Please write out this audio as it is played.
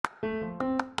Hey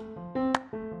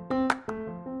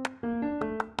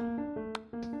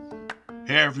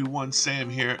everyone, Sam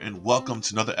here, and welcome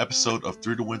to another episode of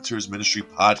Through the Winters Ministry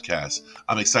Podcast.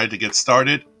 I'm excited to get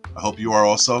started. I hope you are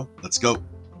also. Let's go.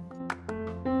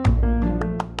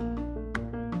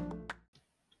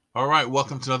 All right,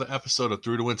 welcome to another episode of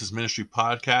Through the Winters Ministry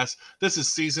Podcast. This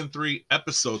is Season 3,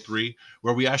 Episode 3,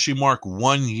 where we actually mark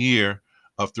 1 year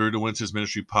of Through the Winters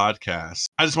Ministry Podcast.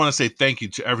 I just want to say thank you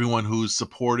to everyone who's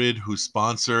supported, who's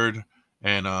sponsored,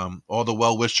 and all the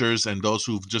well-wishers and those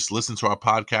who've just listened to our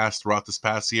podcast throughout this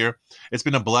past year. It's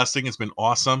been a blessing. It's been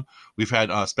awesome. We've had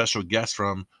special guests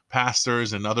from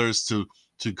pastors and others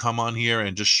to come on here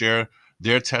and just share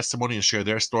their testimony and share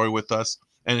their story with us.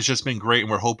 And it's just been great, and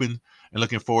we're hoping and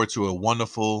looking forward to a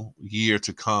wonderful year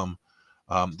to come.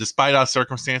 Despite our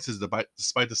circumstances,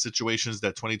 despite the situations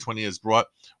that 2020 has brought,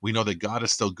 we know that God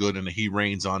is still good and that He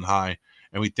reigns on high.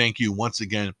 And we thank you once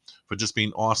again for just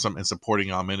being awesome and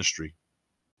supporting our ministry.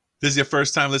 If this is your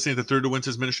first time listening to Through the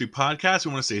Winters Ministry Podcast,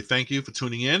 we want to say thank you for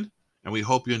tuning in, and we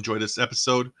hope you enjoyed this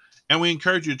episode, and we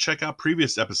encourage you to check out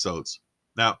previous episodes.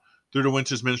 Now, Through the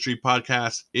Winters Ministry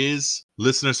Podcast is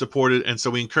listener supported, and so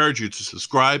we encourage you to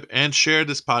subscribe and share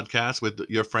this podcast with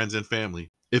your friends and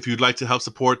family. If you'd like to help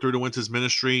support Through the Winters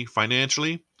Ministry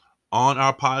financially, on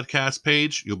our podcast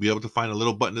page, you'll be able to find a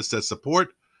little button that says support.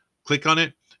 Click on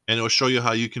it, and it will show you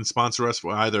how you can sponsor us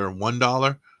for either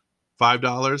 $1,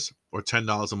 $5, or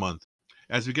 $10 a month.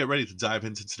 As we get ready to dive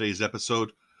into today's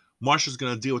episode, Marsha's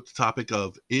going to deal with the topic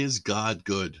of, is God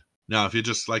good? Now, if you're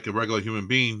just like a regular human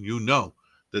being, you know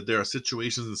that there are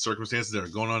situations and circumstances that are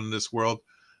going on in this world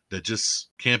that just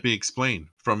can't be explained.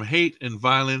 From hate and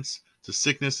violence to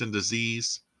sickness and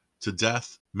disease to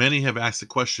death, many have asked the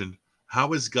question,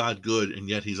 how is God good and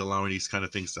yet He's allowing these kind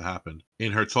of things to happen?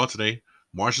 In her talk today,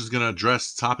 Marsha's going to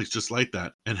address topics just like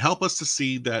that and help us to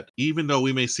see that even though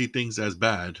we may see things as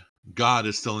bad, God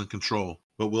is still in control.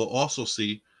 But we'll also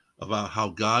see about how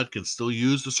God can still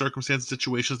use the circumstances,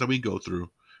 situations that we go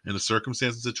through and the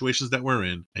circumstances, situations that we're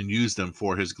in, and use them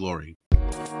for His glory.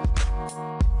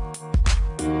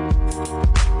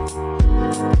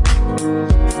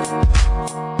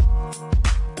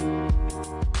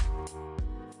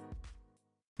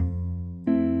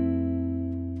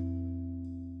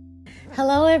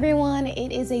 Hello everyone,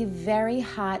 it is a very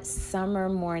hot summer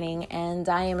morning and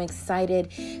I am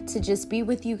excited to just be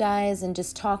with you guys and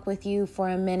just talk with you for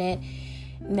a minute.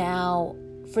 Now,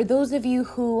 for those of you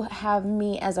who have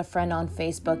me as a friend on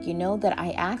Facebook, you know that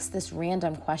I asked this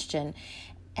random question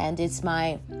and it's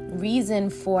my reason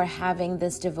for having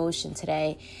this devotion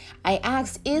today. I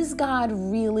asked, is God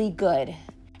really good?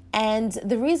 And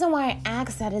the reason why I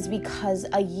asked that is because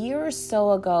a year or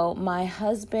so ago, my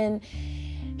husband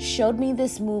showed me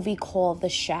this movie called The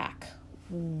Shack.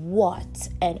 What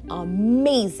an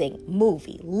amazing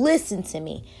movie. Listen to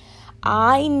me.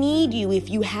 I need you, if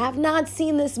you have not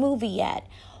seen this movie yet,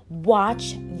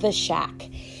 watch The Shack.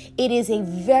 It is a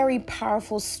very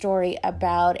powerful story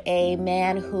about a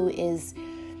man who is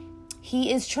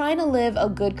trying to live a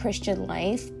good Christian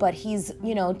life, but he's,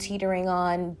 teetering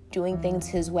on doing things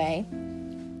his way.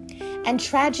 And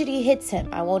tragedy hits him.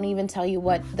 I won't even tell you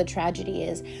what the tragedy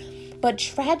is. But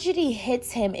tragedy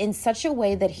hits him in such a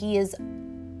way that he is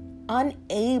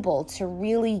unable to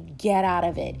really get out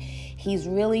of it. He's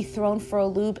really thrown for a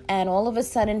loop, and all of a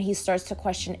sudden he starts to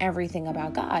question everything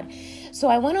about God. So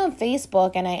I went on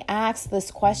Facebook and I asked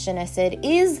this question. I said,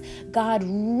 is God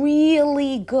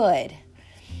really good?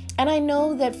 And I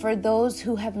know that for those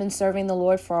who have been serving the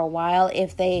Lord for a while,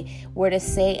 if they were to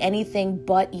say anything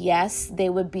but yes, they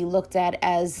would be looked at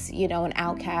as, an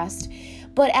outcast.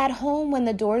 But at home, when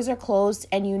the doors are closed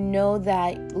and you know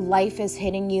that life is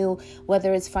hitting you,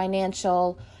 whether it's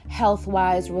financial,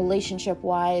 health-wise,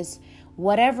 relationship-wise,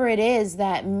 whatever it is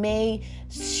that may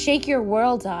shake your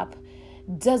world up,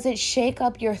 does it shake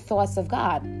up your thoughts of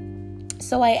God?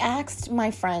 So I asked my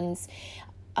friends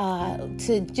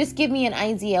to just give me an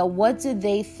idea. What do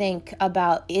they think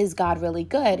about, is God really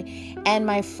good? And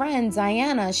my friend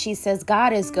Diana, she says,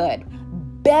 God is good.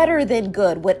 Better than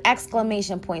good, with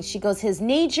exclamation points. She goes, His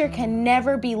nature can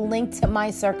never be linked to my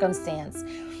circumstance.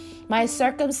 My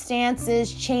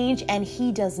circumstances change and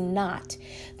He does not.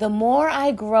 The more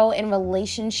I grow in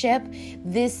relationship,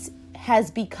 this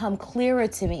has become clearer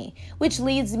to me, which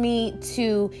leads me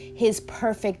to His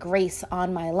perfect grace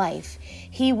on my life.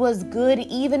 He was good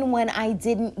even when I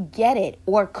didn't get it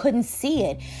or couldn't see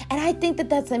it. And I think that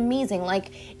that's amazing.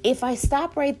 Like, if I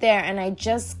stop right there and I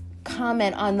just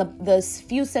comment on the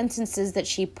few sentences that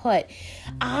she put,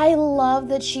 I love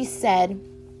that she said,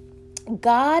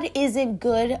 God isn't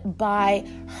good by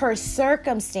her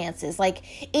circumstances. Like,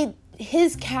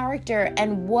 his character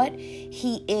and what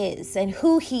he is and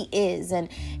who he is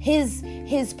and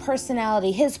his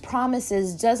personality, his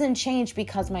promises doesn't change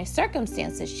because my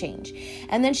circumstances change.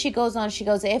 And then she goes on, she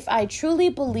goes, if I truly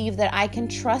believe that I can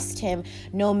trust him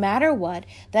no matter what,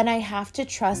 then I have to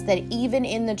trust that even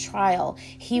in the trial,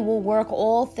 he will work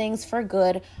all things for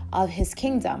good of his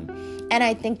kingdom. And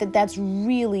I think that that's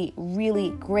really,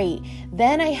 really great.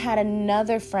 Then I had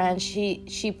another friend,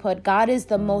 she put, God is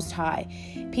the Most High.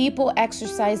 People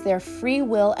exercise their free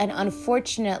will, and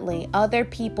unfortunately, other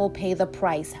people pay the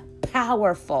price.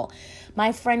 Powerful.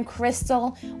 My friend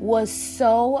Crystal was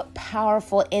so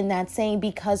powerful in that saying,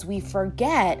 because we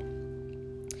forget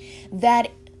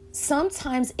that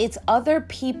sometimes it's other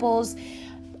people's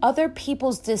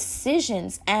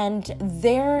decisions and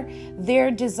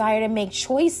their desire to make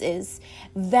choices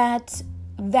that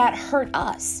hurt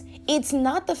us. It's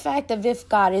not the fact of if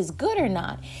God is good or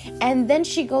not. And then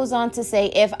she goes on to say,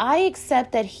 if I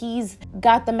accept that he's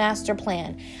got the master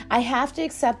plan, I have to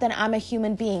accept that I'm a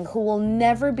human being who will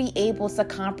never be able to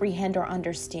comprehend or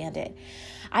understand it.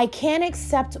 I can't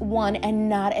accept one and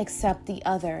not accept the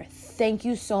other. Thank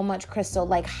you so much, Crystal.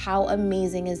 Like, how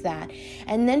amazing is that?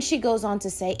 And then she goes on to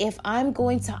say, if I'm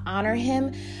going to honor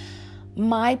him,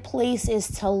 my place is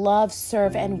to love,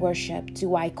 serve, and worship.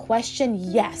 Do I question?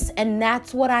 Yes. And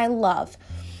that's what I love.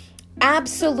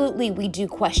 Absolutely, we do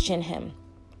question him.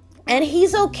 And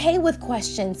he's okay with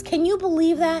questions. Can you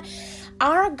believe that?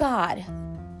 Our God,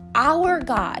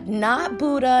 not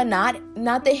Buddha,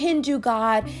 not the Hindu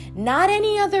God, not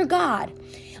any other God.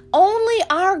 Only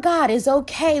our God is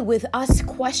okay with us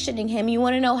questioning him. You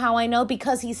want to know how I know?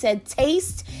 Because he said,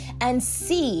 taste and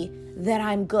see that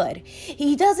I'm good.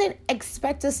 He doesn't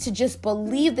expect us to just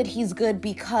believe that he's good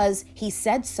because he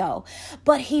said so,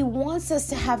 but he wants us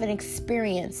to have an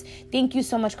experience. Thank you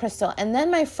so much, Crystal. And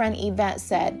then my friend Yvette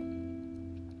said,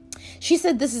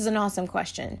 this is an awesome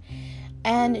question.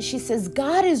 And she says,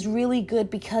 God is really good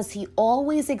because he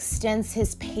always extends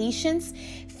his patience,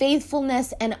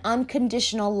 faithfulness, and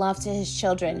unconditional love to his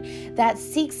children that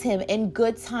seeks him in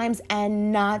good times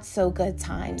and not so good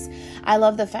times. I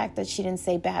love the fact that she didn't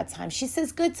say bad times. She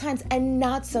says good times and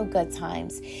not so good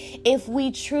times. If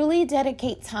we truly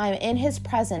dedicate time in his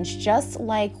presence, just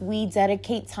like we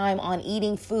dedicate time on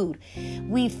eating food,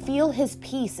 we feel his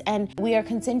peace, and we are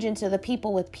contingent to the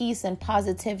people with peace and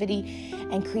positivity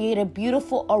and create a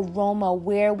beautiful aroma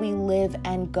where we live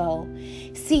and go.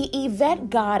 See,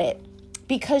 Yvette got it.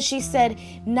 Because she said,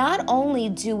 not only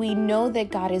do we know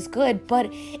that God is good,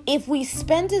 but if we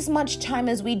spend as much time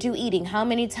as we do eating, how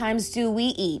many times do we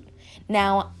eat?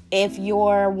 Now, if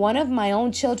you're one of my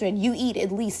own children, you eat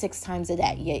at least 6 times a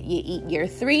day. You eat your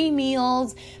 3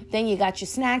 meals, then you got your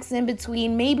snacks in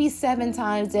between, maybe 7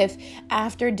 times if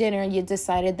after dinner you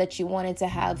decided that you wanted to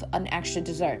have an extra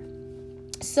dessert.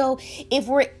 So if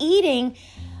we're eating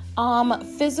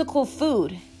physical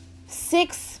food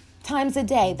 6 times a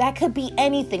day, that could be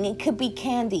anything. It could be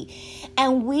candy.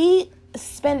 And we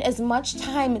spend as much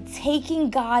time taking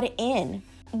God in.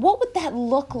 What would that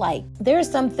look like? There are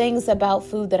some things about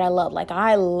food that I love. Like,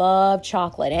 I love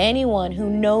chocolate. Anyone who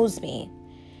knows me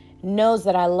knows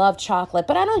that I love chocolate,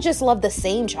 but I don't just love the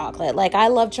same chocolate. Like, I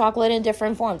love chocolate in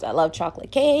different forms. I love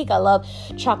chocolate cake. I love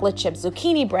chocolate chip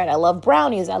zucchini bread. I love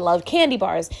brownies. I love candy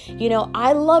bars.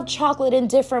 I love chocolate in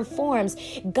different forms.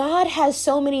 God has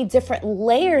so many different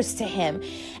layers to him.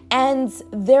 And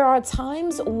there are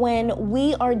times when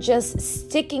we are just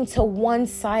sticking to one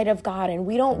side of God and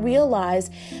we don't realize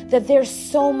that there's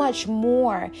so much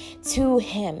more to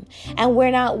him, and we're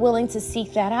not willing to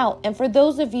seek that out. And for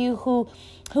those of you who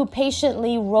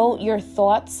patiently wrote your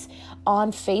thoughts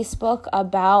on Facebook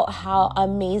about how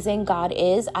amazing God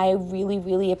is, I really,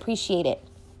 really appreciate it.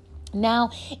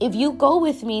 Now, if you go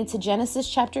with me to Genesis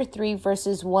chapter 3,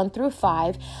 verses 1 through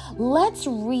 5, let's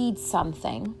read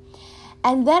something.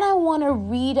 And then I want to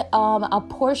read a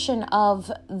portion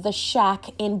of The Shack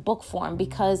in book form,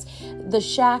 because The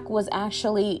Shack was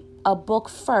actually a book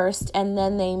first and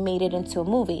then they made it into a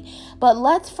movie. But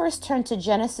let's first turn to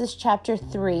Genesis chapter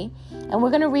 3, and we're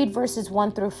going to read verses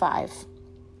 1 through 5.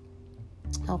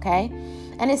 Okay?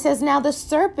 And it says, now the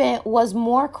serpent was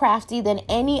more crafty than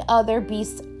any other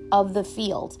beast of the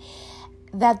field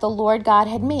that the Lord God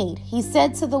had made. He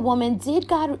said to the woman, did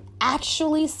God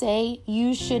actually say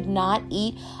you should not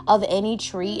eat of any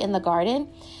tree in the garden?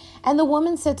 And the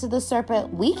woman said to the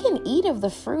serpent, we can eat of the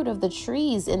fruit of the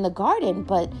trees in the garden,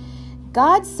 but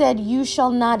God said, you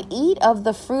shall not eat of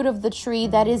the fruit of the tree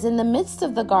that is in the midst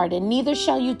of the garden, neither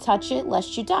shall you touch it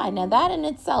lest you die. Now that in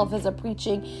itself is a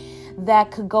preaching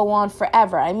that could go on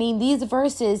forever. I mean, these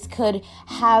verses could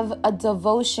have a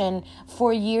devotion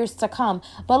for years to come.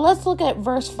 But let's look at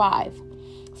verse 5.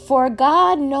 For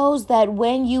God knows that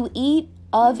when you eat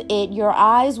of it, your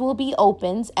eyes will be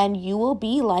opened and you will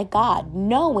be like God,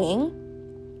 knowing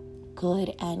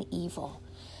good and evil.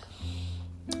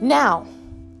 Now,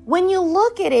 when you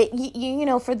look at it, you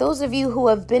know, for those of you who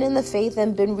have been in the faith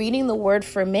and been reading the word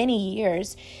for many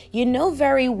years, you know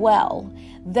very well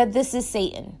that this is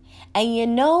Satan. And you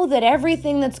know that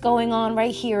everything that's going on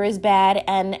right here is bad.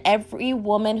 And every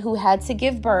woman who had to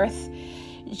give birth,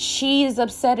 she is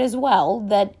upset as well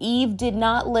that Eve did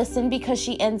not listen because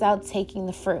she ends out taking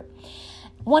the fruit.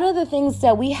 One of the things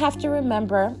that we have to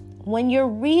remember when you're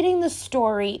reading the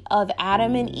story of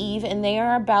Adam and Eve and they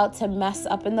are about to mess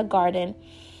up in the garden,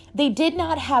 they did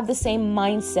not have the same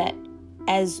mindset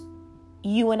as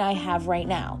you and I have right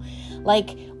now.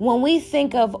 Like when we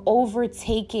think of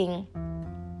overtaking,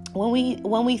 when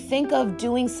we think of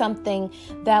doing something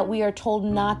that we are told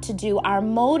not to do, our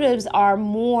motives are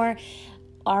more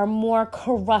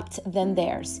corrupt than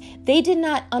theirs. They did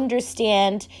not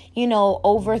understand,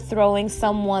 overthrowing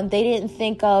someone. They didn't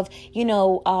think of,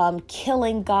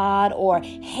 killing God or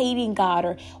hating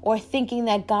God or thinking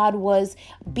that God was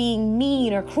being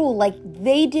mean or cruel. Like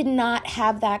they did not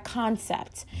have that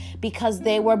concept because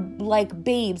they were like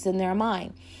babes in their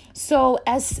mind. So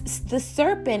as the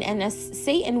serpent and as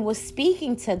Satan was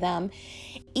speaking to them,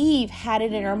 Eve had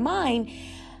it in her mind.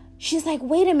 She's like,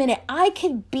 wait a minute, I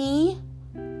could be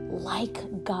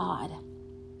like God.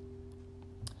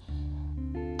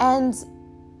 And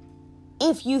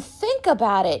if you think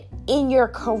about it in your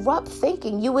corrupt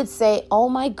thinking, you would say, oh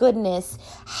my goodness,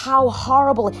 how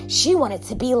horrible. She wanted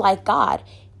to be like God.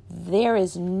 There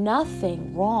is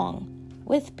nothing wrong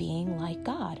with being like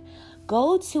God.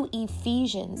 Go to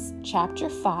Ephesians chapter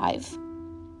 5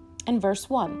 and verse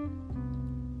 1.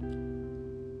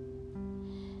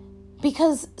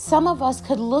 Because some of us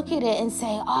could look at it and say,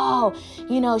 oh,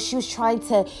 she's trying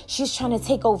to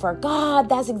take over God.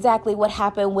 That's exactly what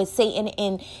happened with Satan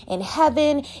in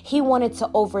heaven. He wanted to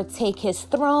overtake his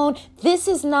throne. This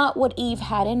is not what Eve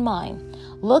had in mind.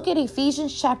 Look at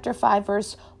Ephesians chapter 5,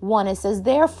 verse 1. It says,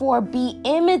 therefore, be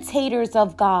imitators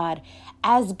of God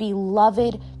as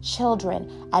beloved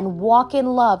children, and walk in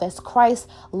love as Christ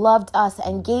loved us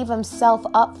and gave himself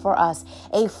up for us,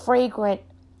 a fragrant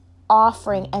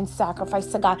offering and sacrifice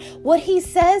to God. What he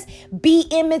says, be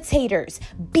imitators,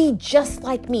 be just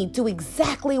like me, do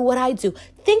exactly what I do.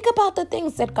 Think about the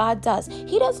things that God does.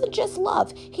 He doesn't just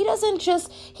love. He doesn't just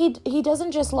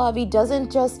love. He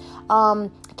doesn't just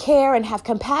care and have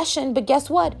compassion. But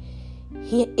guess what?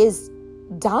 He is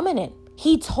dominant.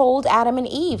 He told Adam and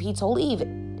Eve. He told Eve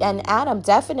and Adam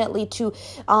definitely to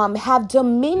have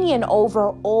dominion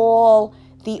over all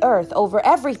the earth, over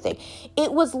everything.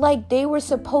 It was like they were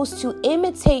supposed to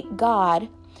imitate God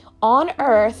on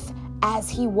earth as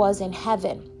he was in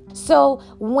heaven. So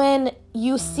when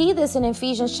you see this in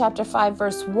Ephesians chapter 5,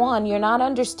 verse 1, you're not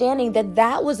understanding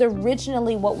that was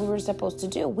originally what we were supposed to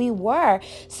do. We were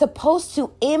supposed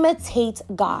to imitate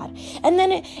God. And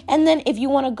then if you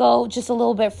want to go just a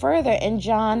little bit further in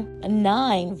John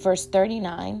 9, verse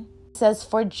 39, it says,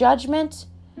 for judgment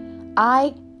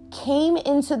I came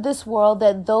into this world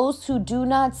that those who do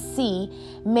not see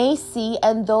may see,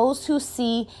 and those who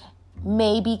see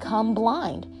may become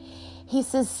blind. He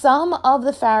says some of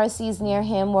the Pharisees near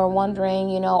him were wondering,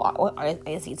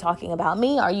 is he talking about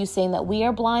me? Are you saying that we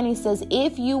are blind? He says,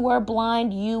 if you were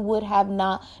blind, you would have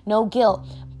no guilt.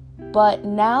 But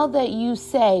now that you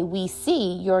say we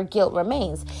see, your guilt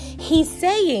remains. He's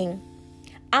saying,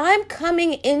 I'm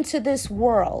coming into this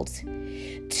world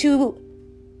to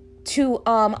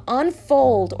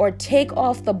unfold or take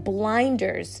off the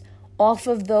blinders off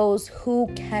of those who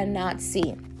cannot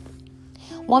see.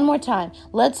 One more time,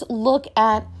 let's look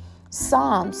at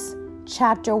Psalms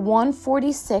chapter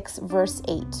 146, verse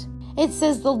 8. It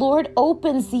says, the Lord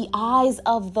opens the eyes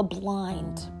of the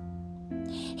blind.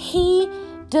 He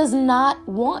does not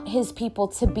want his people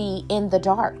to be in the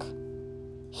dark.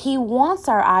 He wants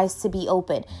our eyes to be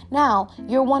open. Now,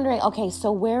 you're wondering, okay,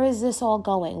 so where is this all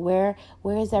going? Where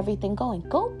is everything going?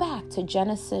 Go back to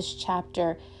Genesis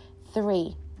chapter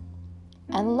 3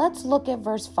 and let's look at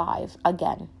verse 5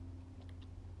 again.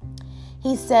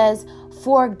 He says,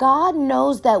 for God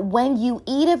knows that when you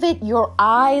eat of it, your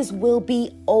eyes will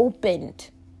be opened.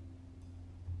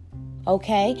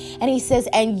 Okay? And he says,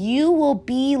 and you will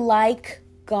be like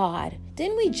God.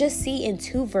 Didn't we just see in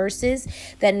 2 verses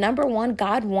that number 1,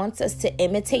 God wants us to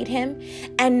imitate him?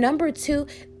 And number 2,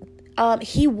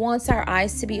 he wants our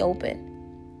eyes to be open.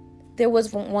 there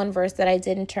was one verse that I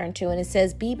didn't turn to, and it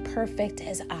says, be perfect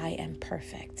as I am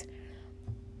perfect.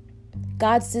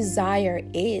 God's desire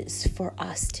is for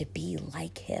us to be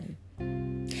like him.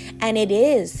 And it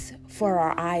is for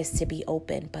our eyes to be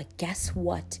open. But guess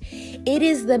what? It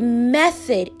is the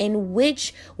method in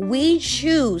which we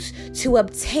choose to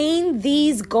obtain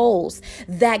these goals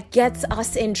that gets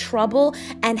us in trouble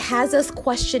and has us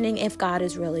questioning if God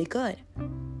is really good.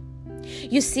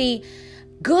 You see,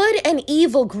 good and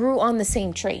evil grew on the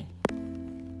same tree.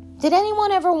 Did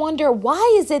anyone ever wonder,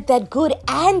 why is it that good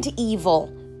and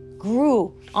evil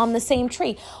grew on the same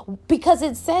tree? Because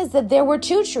it says that there were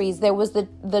two trees. There was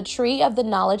the tree of the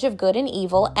knowledge of good and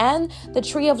evil and the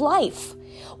tree of life.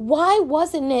 Why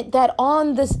wasn't it that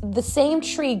on the same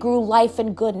tree grew life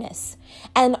and goodness,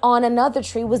 and on another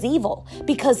tree was evil?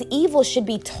 Because evil should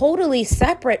be totally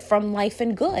separate from life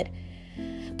and good.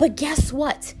 But guess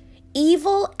what?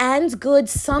 Evil and good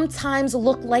sometimes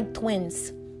look like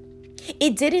twins.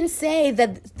 It didn't say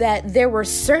that there were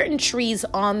certain fruits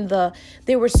on the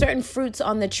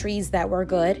trees that were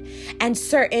good and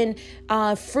certain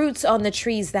fruits on the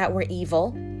trees that were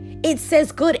evil. It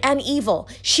says good and evil.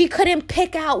 She couldn't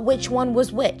pick out which one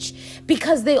was which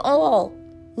because they all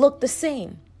look the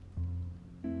same.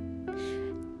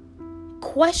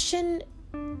 Question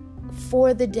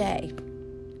for the day.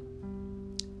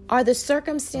 Are the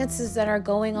circumstances that are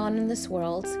going on in this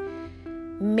world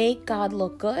make God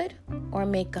look good or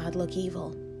make God look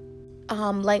evil?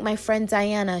 Like my friend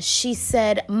Diana, she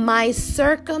said, my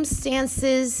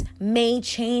circumstances may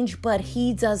change, but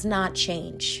he does not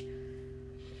change.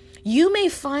 You may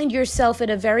find yourself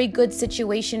in a very good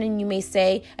situation and you may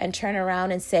say and turn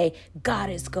around and say,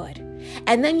 God is good.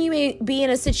 And then you may be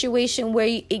in a situation where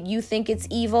you think it's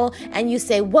evil and you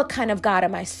say, what kind of God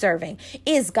am I serving?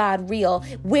 Is God real?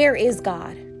 Where is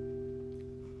God?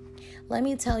 Let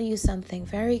me tell you something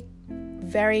very,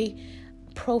 very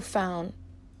profound,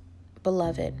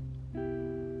 beloved.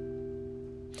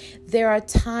 There are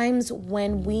times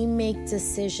when we make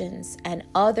decisions and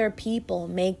other people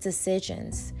make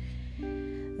decisions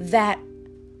that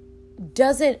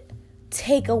doesn't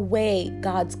take away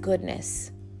God's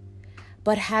goodness,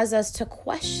 but has us to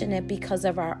question it because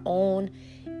of our own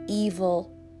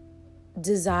evil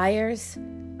desires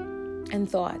and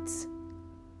thoughts.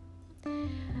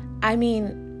 I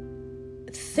mean,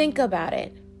 think about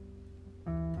it.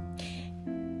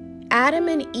 Adam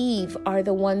and Eve are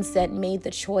the ones that made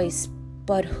the choice,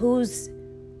 but who's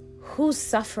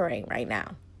suffering right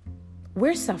now?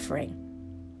 We're suffering.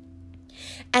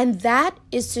 And that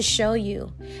is to show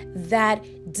you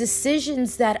that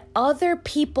decisions that other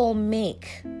people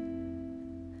make,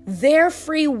 their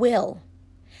free will,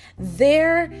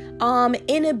 their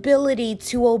inability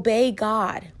to obey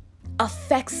God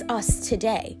affects us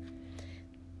today.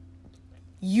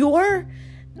 Your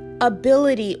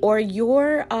ability or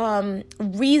your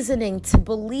reasoning to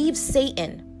believe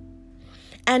Satan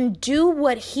and do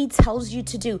what he tells you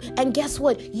to do. And guess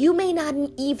what? You may not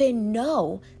even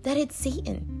know that it's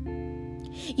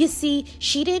Satan. You see,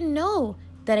 she didn't know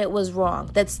that it was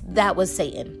wrong. That was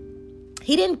Satan.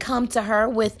 He didn't come to her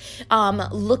with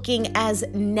looking as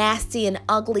nasty and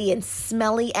ugly and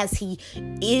smelly as he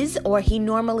is or he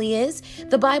normally is.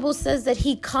 The Bible says that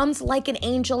he comes like an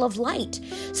angel of light.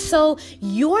 So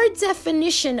your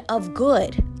definition of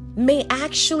good may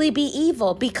actually be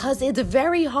evil because it's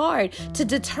very hard to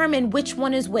determine which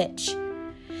one is which.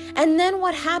 And then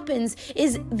what happens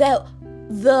is that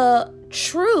the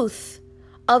truth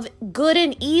of good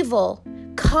and evil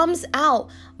comes out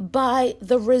by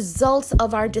the results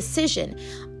of our decision.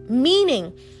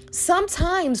 Meaning,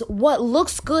 sometimes what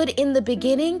looks good in the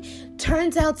beginning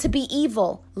turns out to be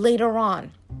evil later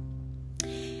on.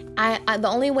 The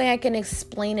only way I can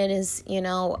explain it is,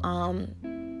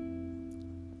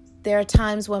 there are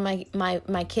times when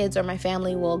my kids or my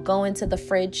family will go into the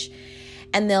fridge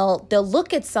and they'll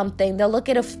look at something. They'll look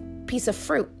at a piece of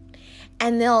fruit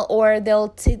and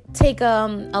they'll take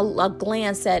a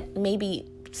glance at maybe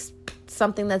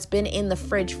something that's been in the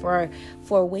fridge for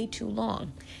way too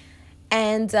long.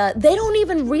 And they don't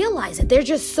even realize it. They're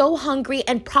just so hungry,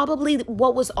 and probably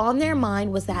what was on their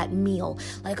mind was that meal.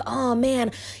 Like, oh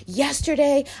man,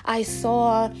 yesterday I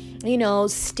saw,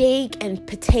 steak and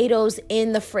potatoes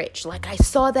in the fridge. Like I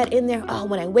saw that in there. Oh,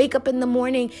 when I wake up in the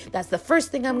morning, that's the first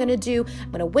thing I'm going to do.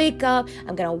 I'm going to wake up,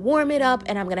 I'm going to warm it up,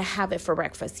 and I'm going to have it for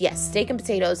breakfast. Yes, steak and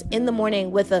potatoes in the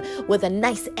morning with a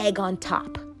nice egg on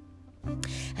top.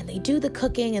 And they do the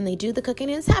cooking and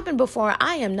it's happened before.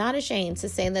 I am not ashamed to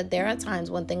say that there are times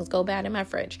when things go bad in my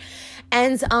fridge.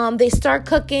 And they start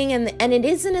cooking and it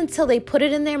isn't until they put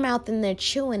it in their mouth and they're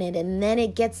chewing it and then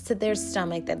it gets to their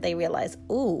stomach that they realize,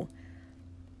 ooh,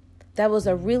 that was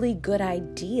a really good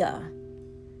idea.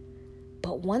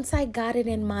 But once I got it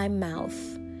in my mouth,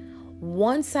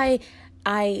 once I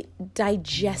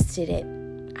digested it,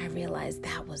 I realized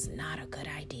that was not a good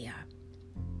idea.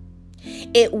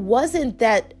 It wasn't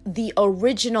that the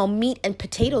original meat and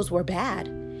potatoes were bad.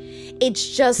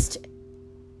 It's just,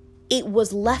 it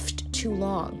was left too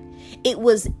long. It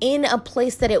was in a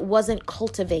place that it wasn't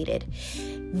cultivated.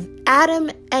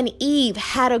 Adam and Eve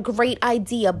had a great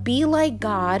idea. Be like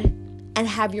God and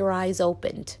have your eyes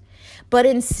opened. But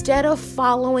instead of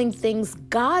following things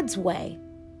God's way,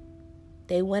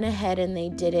 they went ahead and they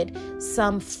did it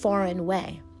some foreign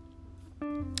way.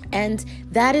 And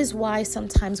that is why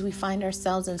sometimes we find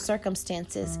ourselves in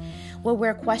circumstances where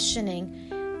we're questioning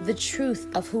the truth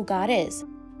of who God is.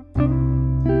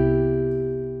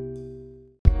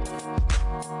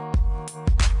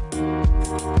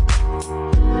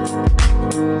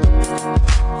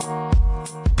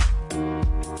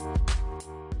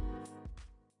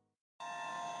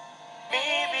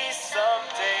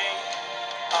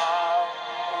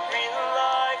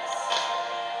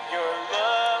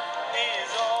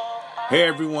 Hey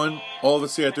everyone, all of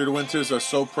us here at Through the Winters are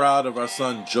so proud of our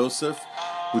son Joseph,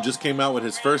 who just came out with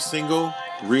his first single,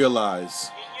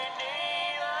 Realize.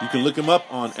 You can look him up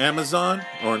on Amazon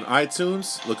or on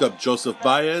iTunes. Look up Joseph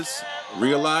Baez,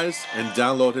 Realize, and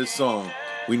download his song.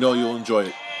 We know you'll enjoy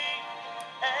it.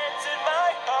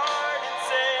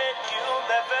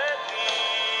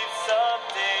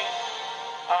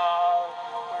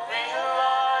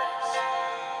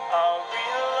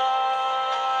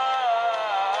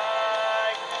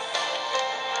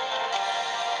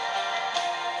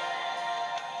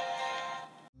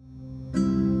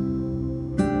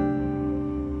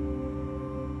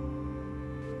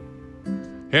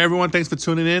 Hey everyone, thanks for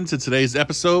tuning in to today's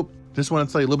episode. Just want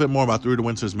to tell you a little bit more about Through the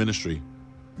Winters ministry.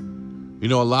 You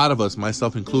know, a lot of us,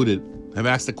 myself included, have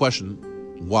asked the question,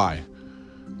 why?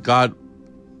 God,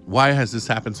 why has this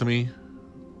happened to me?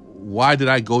 Why did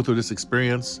I go through this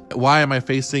experience? Why am I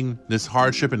facing this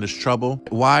hardship and this trouble?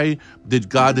 Why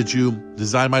did you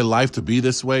design my life to be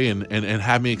this way and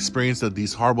have me experience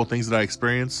these horrible things that I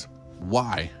experienced?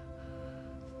 Why?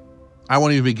 I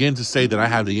won't even begin to say that I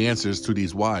have the answers to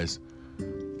these whys.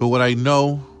 But what I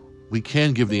know we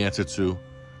can give the answer to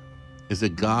is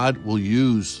that God will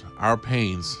use our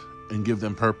pains and give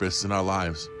them purpose in our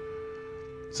lives.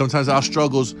 Sometimes our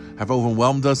struggles have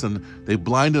overwhelmed us and they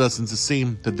blinded us into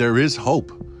seeing that there is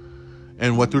hope.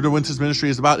 And what Through the Winters ministry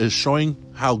is about is showing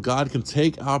how God can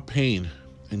take our pain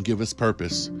and give us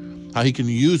purpose. How he can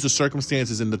use the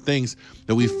circumstances and the things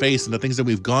that we face and the things that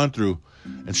we've gone through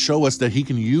and show us that he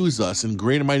can use us in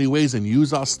great and mighty ways and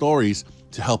use our stories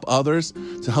to help others,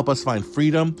 to help us find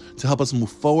freedom, to help us move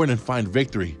forward and find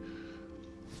victory.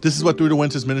 This is what Through the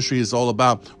Winters ministry is all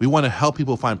about. We want to help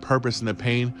people find purpose in their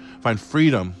pain, find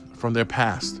freedom from their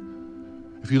past.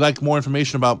 If you'd like more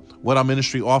information about what our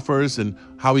ministry offers and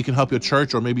how we can help your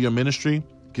church or maybe your ministry,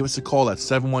 give us a call at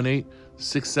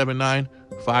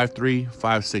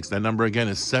 718-679-5356. That number again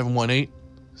is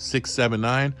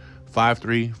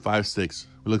 718-679-5356.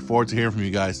 We look forward to hearing from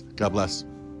you guys. God bless.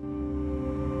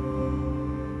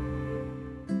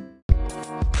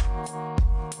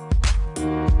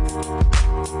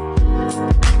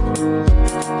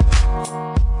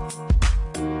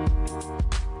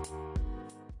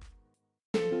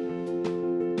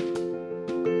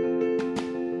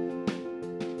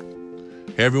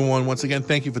 Hey everyone, once again,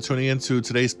 thank you for tuning in to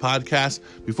today's podcast.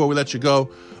 Before we let you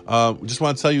go, we just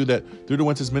want to tell you that Through the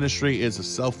Winters ministry is a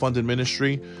self-funded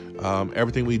ministry.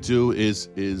 Everything we do is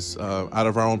out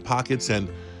of our own pockets, and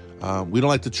we don't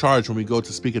like to charge when we go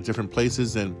to speak at different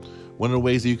places. And one of the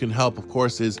ways that you can help, of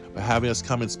course, is by having us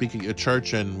come and speak at your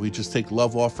church, and we just take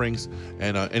love offerings.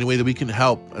 And any way that we can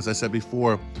help, as I said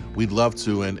before, we'd love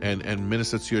to, and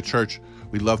minister to your church.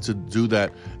 We'd love to do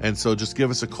that. And so just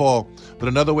give us a call. But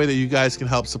another way that you guys can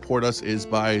help support us is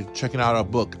by checking out our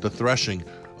book, The Threshing,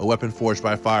 A Weapon Forged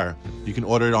by Fire. You can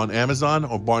order it on Amazon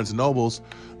or Barnes & Nobles.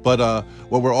 But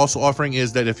what we're also offering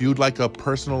is that if you'd like a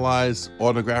personalized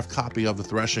autographed copy of The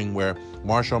Threshing, where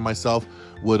Marsha or myself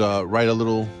would write a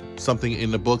little something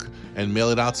in the book and mail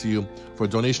it out to you, for a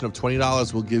donation of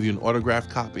 $20, we'll give you an autographed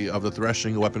copy of The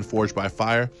Threshing, A Weapon Forged by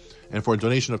Fire. And for a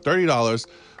donation of $30,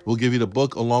 we'll give you the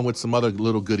book along with some other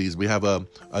little goodies. We have a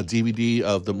DVD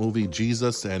of the movie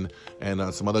Jesus and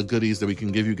some other goodies that we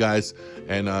can give you guys.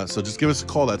 And so just give us a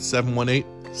call at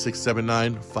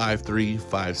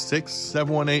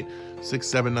 718-679-5356,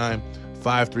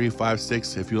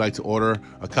 718-679-5356 if you'd like to order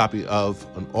a copy of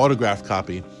an autographed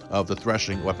copy of The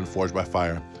Threshing, Weapon Forged by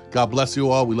Fire. God bless you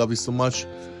all. We love you so much,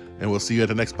 and we'll see you at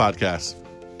the next podcast.